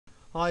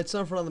Hi, it's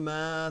time for another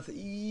math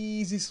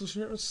easy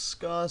solution. Let's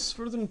discuss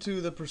further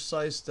into the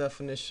precise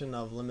definition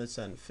of limits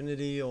at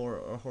infinity or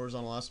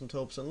horizontal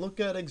asymptotes and look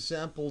at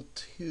example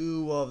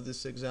 2 of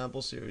this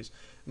example series.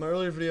 In my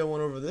earlier video I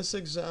went over this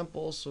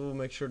example, so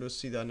make sure to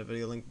see that in the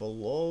video link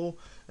below.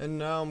 And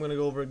now I'm going to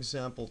go over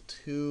example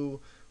 2,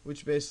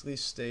 which basically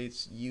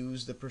states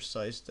use the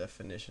precise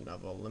definition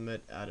of a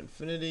limit at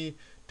infinity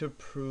to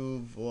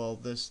prove, well,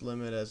 this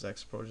limit as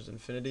x approaches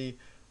infinity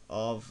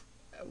of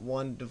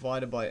 1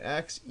 divided by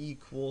x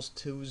equals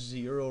to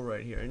 0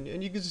 right here.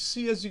 And you can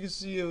see, as you can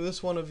see,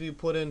 this one, if you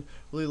put in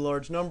really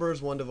large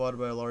numbers, 1 divided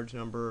by a large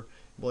number,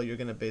 well, you're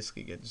going to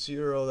basically get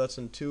 0. That's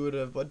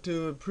intuitive. But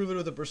to prove it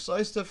with a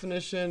precise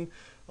definition,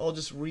 I'll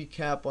just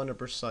recap on the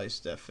precise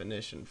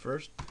definition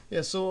first.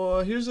 Yeah, so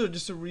here's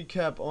just a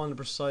recap on the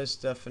precise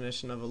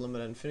definition of a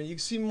limit at infinity. You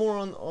can see more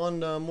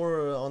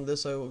on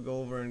this. I will go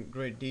over in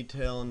great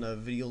detail in the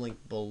video link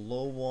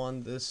below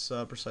on this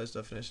precise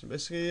definition.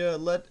 Basically,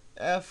 let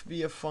f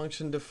be a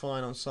function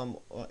defined on some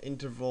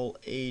interval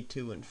a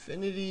to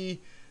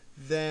infinity.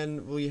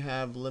 Then we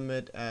have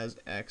limit as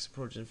x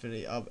approaches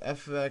infinity of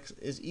f of x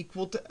is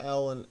equal to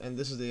L, and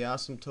this is the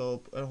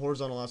asymptote, a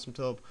horizontal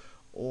asymptote,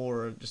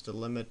 or just a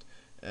limit.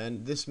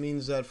 And this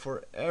means that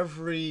for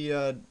every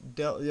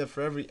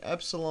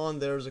epsilon,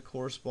 there's a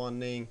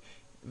corresponding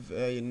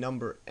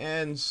number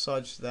n,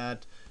 such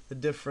that the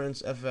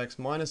difference f of x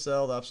minus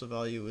L, the absolute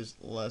value, is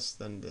less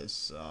than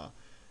this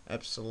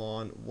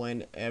epsilon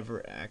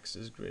whenever x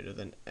is greater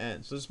than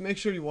n. So just make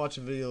sure you watch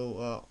a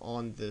video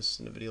on this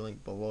in the video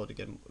link below to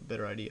get a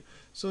better idea.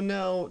 So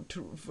now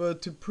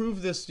to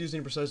prove this using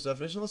a precise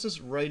definition, let's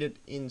just write it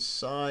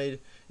inside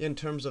in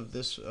terms of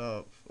this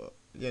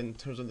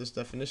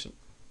definition.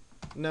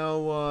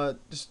 Now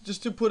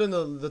just to put in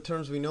the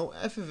terms we know,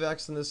 f of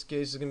x in this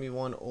case is going to be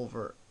 1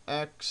 over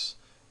x.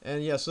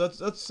 And yeah, so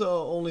that's the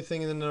only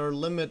thing, and then our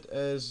limit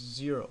is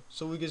 0.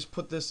 So we can just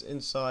put this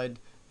inside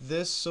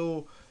this.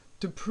 So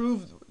to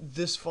prove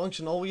this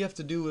function, all we have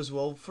to do is,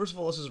 well, first of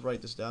all, let's just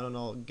write this down, and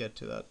I'll get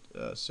to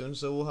that soon.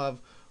 So we'll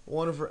have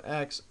 1 over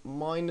x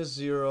minus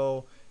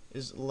 0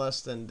 is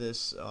less than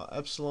this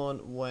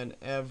epsilon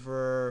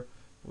whenever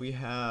we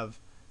have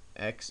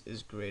x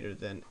is greater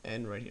than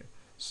n right here.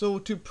 So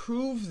to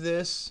prove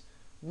this,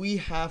 we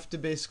have to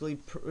basically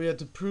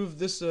prove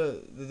this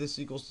this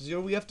equals to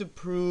 0. We have to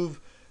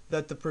prove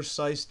that the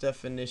precise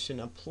definition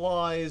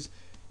applies,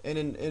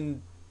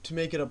 and to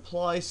make it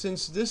apply,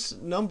 since this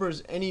number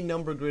is any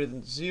number greater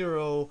than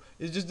 0,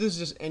 this is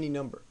just any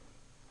number.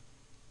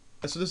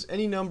 So this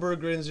any number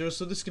greater than 0,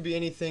 so this could be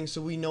anything,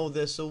 so we know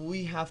this, so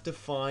we have to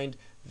find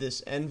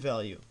this n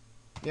value.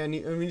 Yeah, and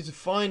we need to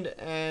find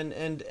n,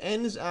 and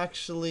n is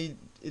actually,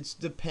 it's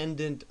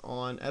dependent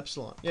on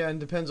epsilon. Yeah, and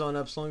depends on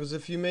epsilon, because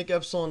if you make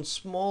epsilon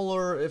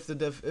smaller, if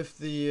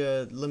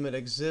the limit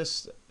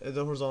exists,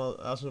 the horizontal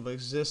asymptote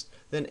exists,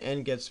 then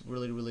n gets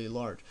really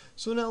large.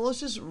 So now let's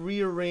just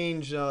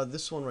rearrange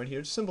this one right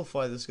here to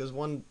simplify this, because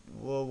 1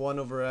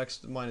 over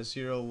x minus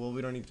 0, well,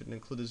 we don't need to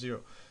include a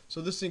 0.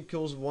 So this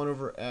equals 1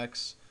 over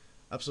x.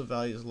 Absolute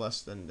value is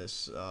less than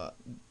this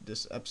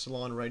this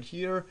epsilon right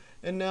here.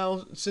 And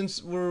now,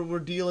 since we're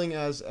dealing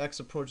as x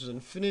approaches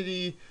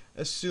infinity,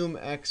 assume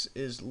x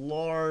is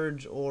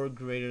large or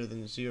greater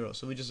than 0.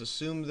 So we just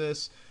assume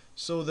this.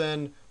 So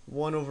then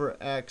 1 over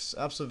x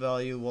absolute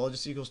value, well, it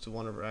just equals to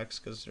 1 over x,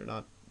 because they're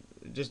not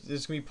just,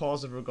 it's gonna be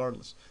positive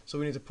regardless. So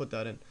we need to put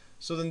that in.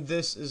 So then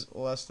this is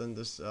less than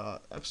this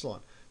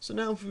epsilon. So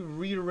now if we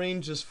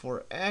rearrange this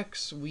for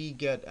x, we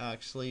get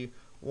actually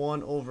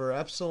 1 over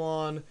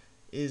epsilon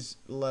is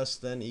less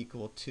than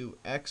equal to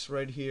x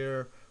right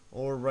here,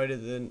 or write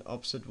it in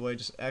opposite way,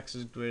 just x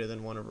is greater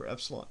than 1 over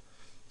epsilon.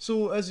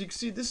 So as you can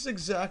see, this is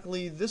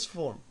exactly this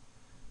form.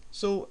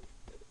 So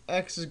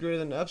x is greater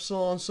than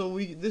epsilon, so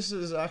this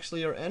is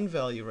actually our n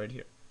value right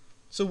here.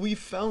 So we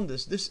found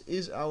this. This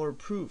is our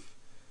proof.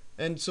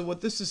 And so what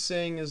this is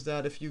saying is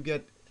that if you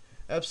get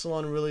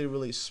epsilon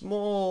really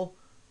small,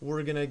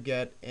 we're gonna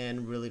get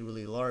n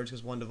really large,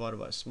 because 1 divided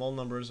by a small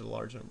number is a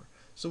large number.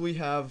 So we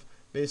have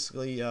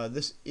basically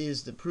this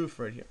is the proof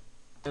right here,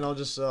 and I'll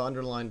just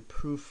underline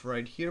proof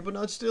right here. But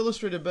now just to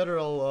illustrate it better,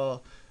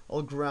 I'll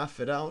graph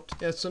it out.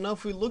 Yeah, so now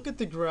if we look at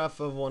the graph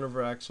of 1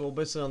 over x, well,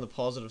 basically on the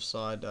positive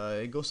side,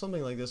 it goes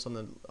something like this. On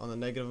the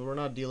negative, we're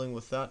not dealing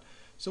with that.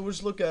 So we'll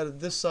just look at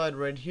this side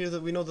right here,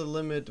 that we know the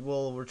limit,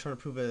 well, we're trying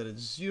to prove that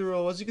it's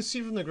 0. As you can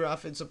see from the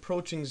graph, it's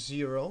approaching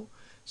 0.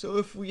 So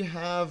if we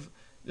have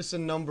just a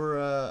number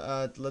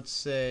at, let's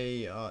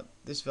say,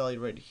 this value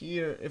right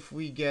here, if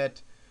we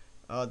give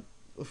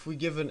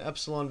an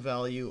epsilon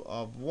value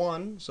of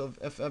 1, so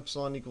if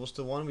epsilon equals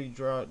to 1,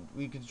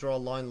 we could draw a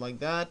line like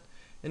that.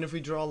 And if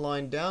we draw a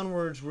line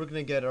downwards, we're going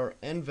to get our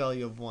n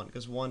value of 1,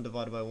 because 1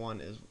 divided by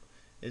 1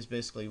 is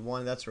basically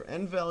 1. That's our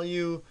n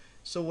value.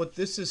 So what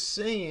this is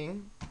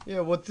saying,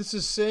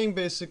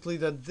 basically,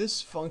 that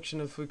this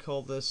function, if we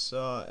call this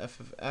f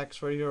of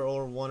x right here,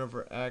 or 1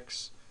 over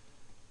x,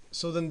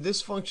 so then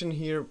this function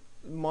here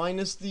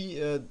minus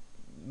the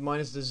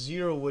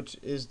 0, which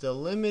is the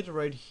limit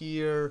right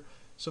here.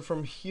 So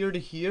from here to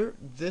here,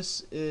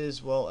 this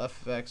is, well,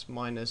 f of x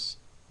minus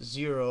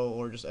 0,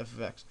 or just f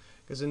of x.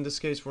 Because in this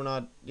case, we're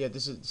not, yeah,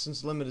 this is,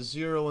 since the limit is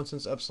 0, and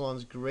since epsilon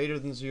is greater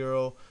than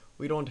 0,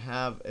 we don't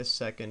have a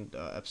second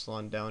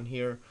epsilon down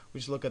here. We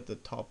just look at the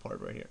top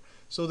part right here.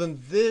 So then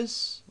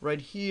this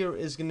right here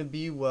is going to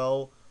be,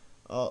 well,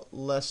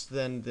 less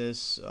than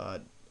this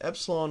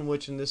epsilon,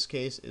 which in this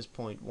case is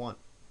 0.1.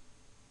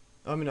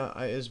 I mean,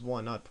 is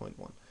 1, not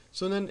 0.1.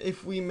 So then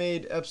if we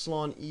made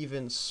epsilon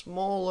even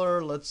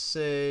smaller, let's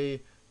say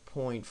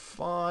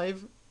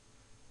 0.5.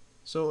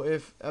 So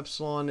if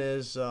epsilon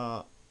is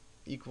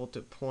equal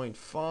to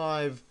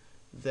 0.5,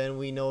 then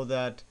we know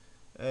that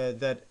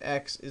that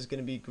x is going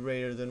to be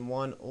greater than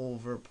 1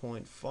 over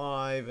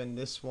 0.5, and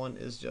this one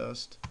is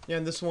just, yeah,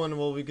 and this one,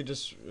 well, we could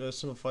just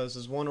simplify this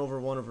as 1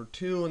 over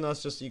 2, and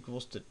that's just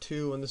equals to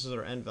 2, and this is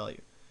our n value.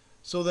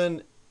 So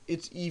then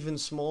it's even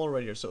smaller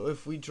right here. So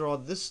if we draw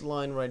this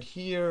line right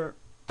here,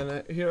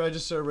 and here I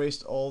just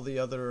erased all the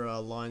other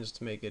lines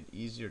to make it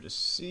easier to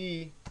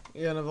see.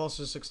 Yeah, and I've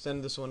also just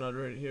extended this one out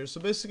right here.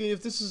 So basically,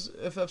 if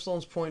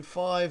epsilon's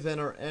 0.5, then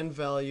our n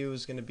value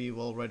is going to be,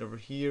 well, right over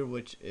here,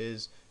 which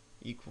is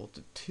equal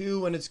to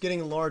 2, and it's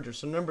getting larger.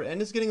 So remember,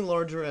 n is getting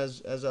larger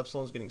as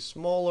epsilon is getting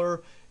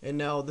smaller, and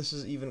now this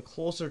is even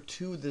closer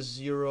to the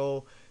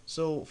 0.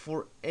 So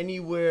for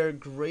anywhere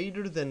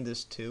greater than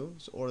this 2,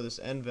 or this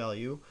n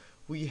value,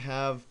 we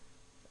have,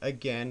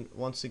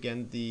 once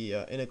again, the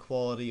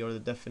inequality or the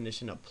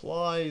definition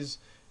applies,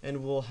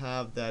 and we'll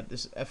have that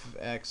this f of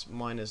x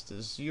minus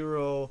the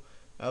 0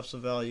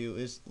 absolute value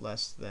is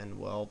less than,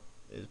 well,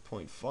 is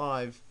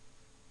 0.5,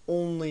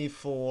 only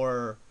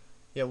for,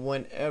 yeah,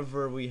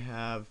 whenever we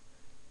have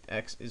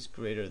x is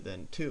greater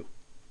than 2.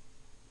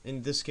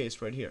 In this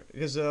case right here,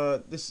 because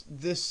this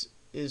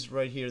is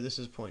right here, this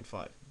is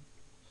 0.5.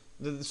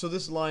 So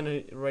this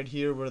line right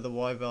here, where the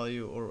y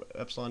value or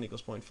epsilon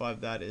equals 0.5,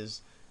 that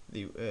is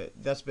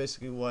that's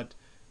basically what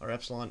our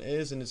epsilon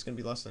is, and it's going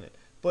to be less than it.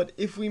 But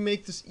if we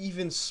make this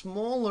even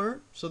smaller,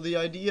 so the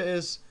idea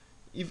is,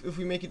 if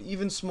we make it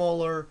even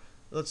smaller,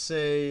 let's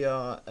say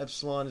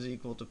epsilon is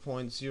equal to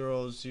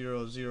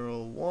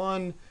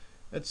 0.0001,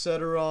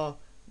 etc.,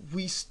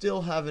 we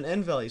still have an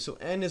n value. So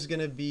n is going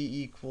to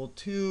be equal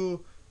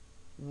to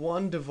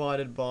 1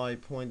 divided by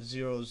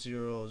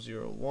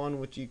 0.0001,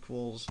 which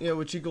equals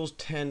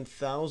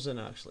 10,000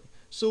 actually.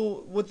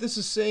 So what this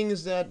is saying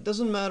is that it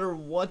doesn't matter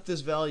what this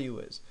value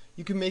is.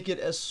 You can make it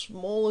as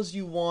small as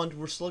you want.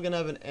 We're still going to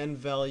have an n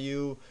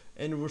value,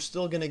 and we're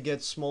still going to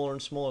get smaller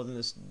and smaller than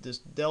this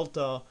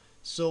delta.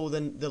 So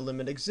then the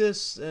limit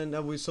exists, and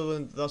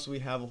thus we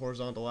have a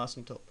horizontal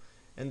asymptote,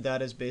 and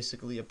that is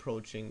basically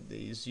approaching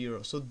the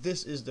 0. So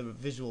this is the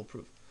visual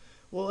proof.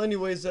 Well,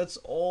 anyways, that's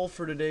all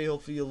for today.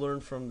 Hopefully you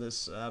learned from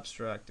this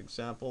abstract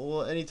example.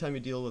 Well, anytime you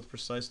deal with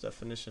precise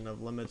definition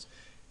of limits,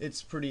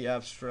 it's pretty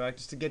abstract,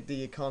 just to get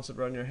the concept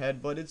right in your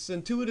head, but it's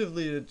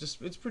intuitively,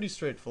 it's pretty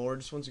straightforward,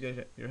 just once you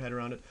get your head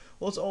around it.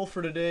 Well, that's all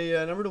for today.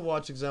 Remember to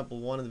watch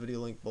example 1 in the video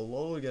link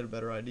below to get a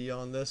better idea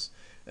on this.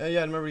 Yeah,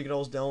 remember you can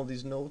always download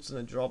these notes in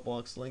a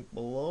Dropbox link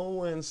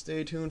below, and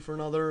stay tuned for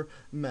another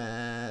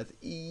Math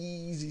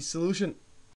Easy solution.